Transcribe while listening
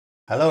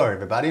Hello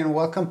everybody and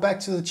welcome back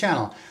to the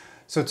channel.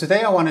 So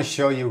today I want to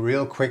show you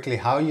real quickly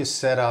how you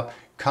set up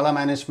color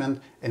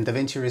management in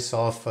DaVinci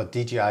Resolve for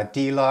DJI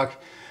D-Log.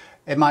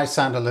 It might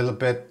sound a little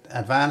bit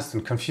advanced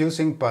and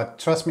confusing, but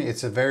trust me,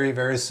 it's a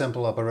very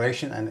simple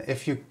operation, and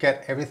if you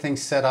get everything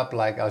set up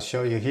like I'll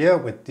show you here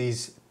with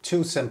these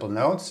two simple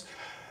nodes,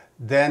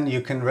 then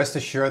you can rest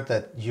assured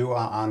that you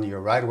are on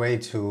your right way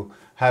to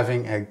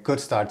having a good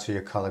start to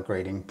your color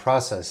grading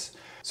process.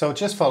 So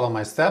just follow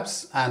my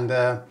steps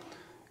and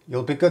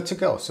you'll be good to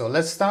go. So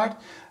let's start.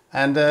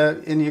 And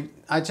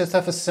I just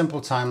have a simple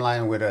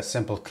timeline with a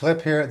simple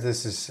clip here.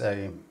 This is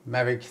a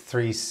Mavic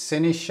 3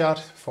 Cine shot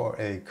for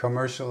a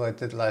commercial I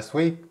did last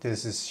week.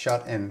 This is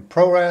shot in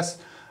ProRes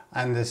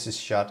and this is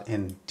shot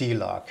in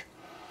D-Log.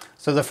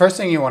 So the first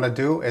thing you want to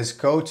do is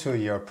go to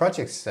your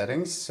project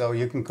settings. So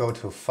you can go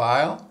to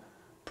File,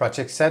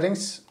 Project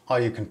Settings, or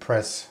you can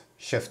press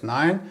Shift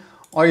 9,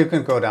 or you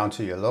can go down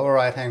to your lower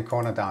right hand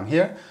corner down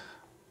here,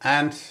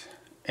 and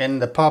in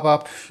the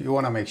pop-up you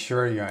want to make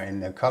sure you're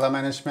in the color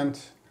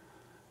management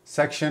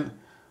section,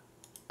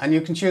 and you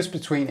can choose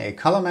between a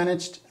color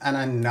managed and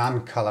a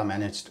non-color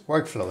managed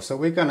workflow. So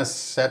we're going to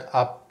set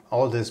up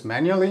all this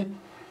manually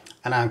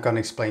and I'm going to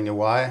explain you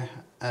why,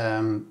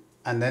 and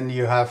then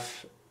you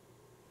have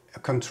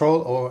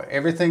control over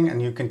everything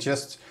and you can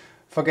just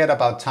forget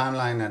about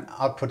timeline and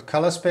output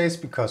color space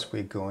because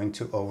we're going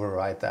to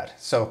override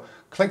that. So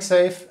click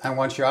Save, and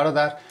once you're out of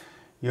that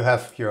you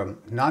have your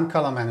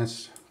non-color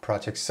managed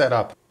project set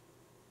up.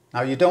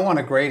 Now you don't want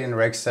to grade in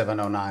Rec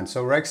 709.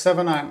 So Rec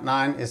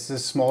 709 is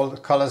this small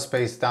color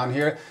space down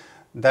here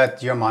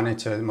that your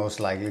monitor is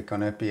most likely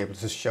going to be able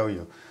to show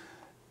you.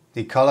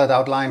 The colored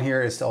outline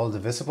here is all the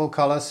visible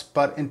colors,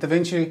 but in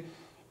DaVinci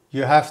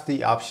you have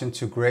the option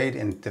to grade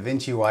in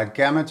DaVinci Wide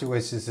Gamut,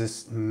 which is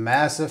this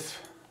massive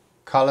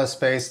color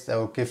space that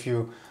will give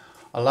you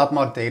a lot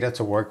more data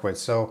to work with.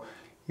 So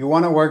you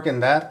want to work in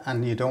that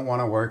and you don't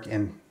want to work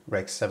in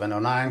Rec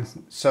 709.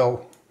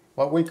 So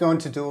what we're going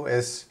to do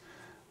is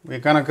we're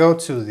going to go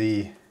to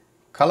the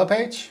color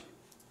page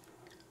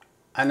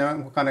and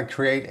then we're going to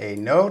create a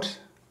node.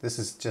 This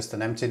is just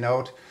an empty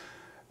node,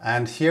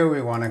 and here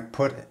we want to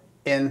put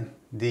in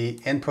the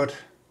input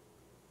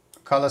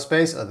color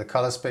space or the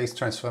color space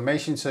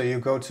transformation. So you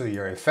go to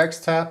your effects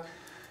tab,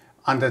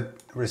 under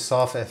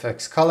Resolve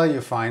FX Color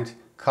you find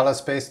color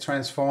space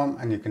transform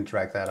and you can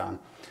drag that on.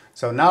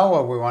 So now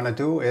what we want to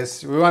do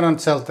is we want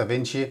to tell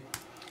DaVinci,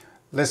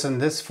 listen,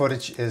 this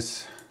footage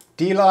is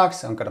D-Log,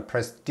 so I'm going to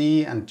press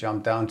D and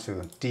jump down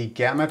to D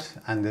Gamut,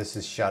 and this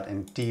is shot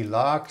in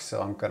D-Log,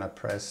 so I'm going to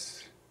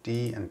press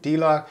D and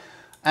D-Log,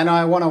 and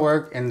I want to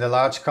work in the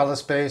large color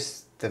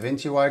space,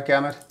 DaVinci Wide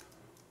Gamut,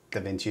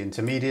 DaVinci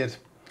Intermediate.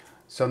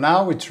 So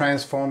now we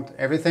transformed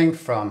everything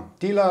from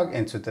D-Log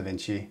into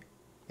DaVinci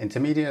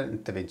Intermediate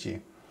and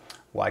DaVinci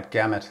Wide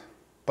Gamut.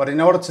 But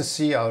in order to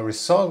see our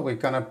result, we're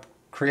going to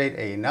create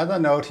another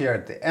node here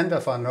at the end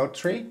of our node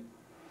tree,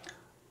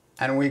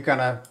 and we're going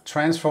to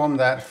transform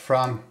that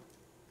from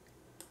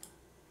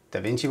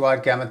DaVinci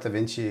Wide Gamut,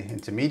 DaVinci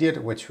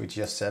Intermediate, which we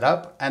just set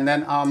up, and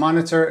then our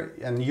monitor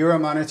and your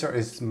monitor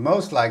is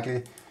most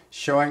likely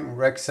showing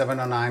Rec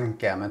 709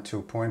 Gamut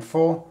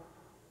 2.4.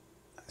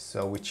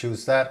 So we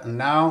choose that, and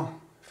now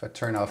if I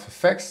turn off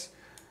effects,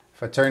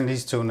 if I turn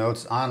these two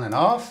nodes on and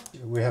off,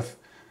 we have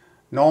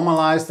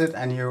normalized it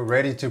and you're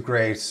ready to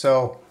grade.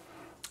 So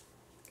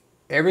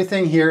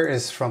everything here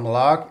is from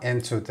log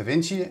into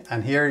DaVinci,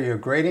 and here you're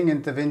grading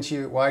in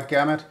DaVinci Wide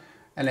Gamut,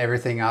 and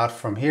everything out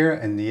from here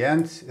in the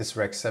end is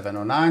Rec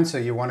 709. So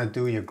you want to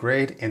do your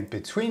grade in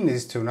between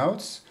these two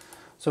nodes.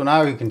 So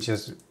now you can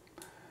just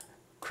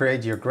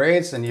create your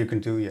grades and you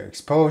can do your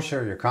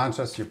exposure, your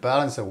contrast, your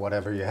balance, or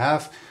whatever you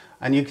have.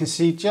 And you can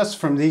see just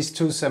from these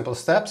two simple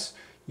steps,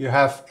 you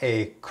have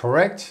a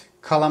correct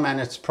color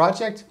managed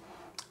project,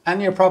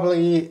 and you're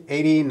probably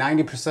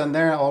 80–90%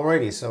 there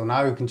already. So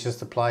now you can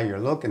just apply your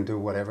look and do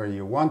whatever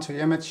you want to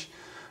your image,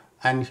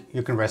 and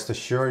you can rest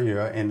assured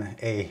you're in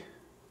a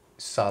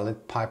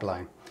solid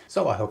pipeline.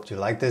 So I hope you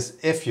like this.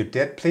 If you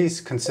did,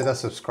 please consider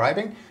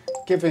subscribing.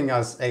 Giving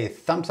us a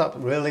thumbs up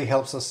really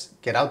helps us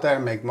get out there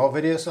and make more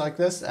videos like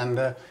this,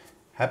 and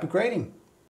happy grading.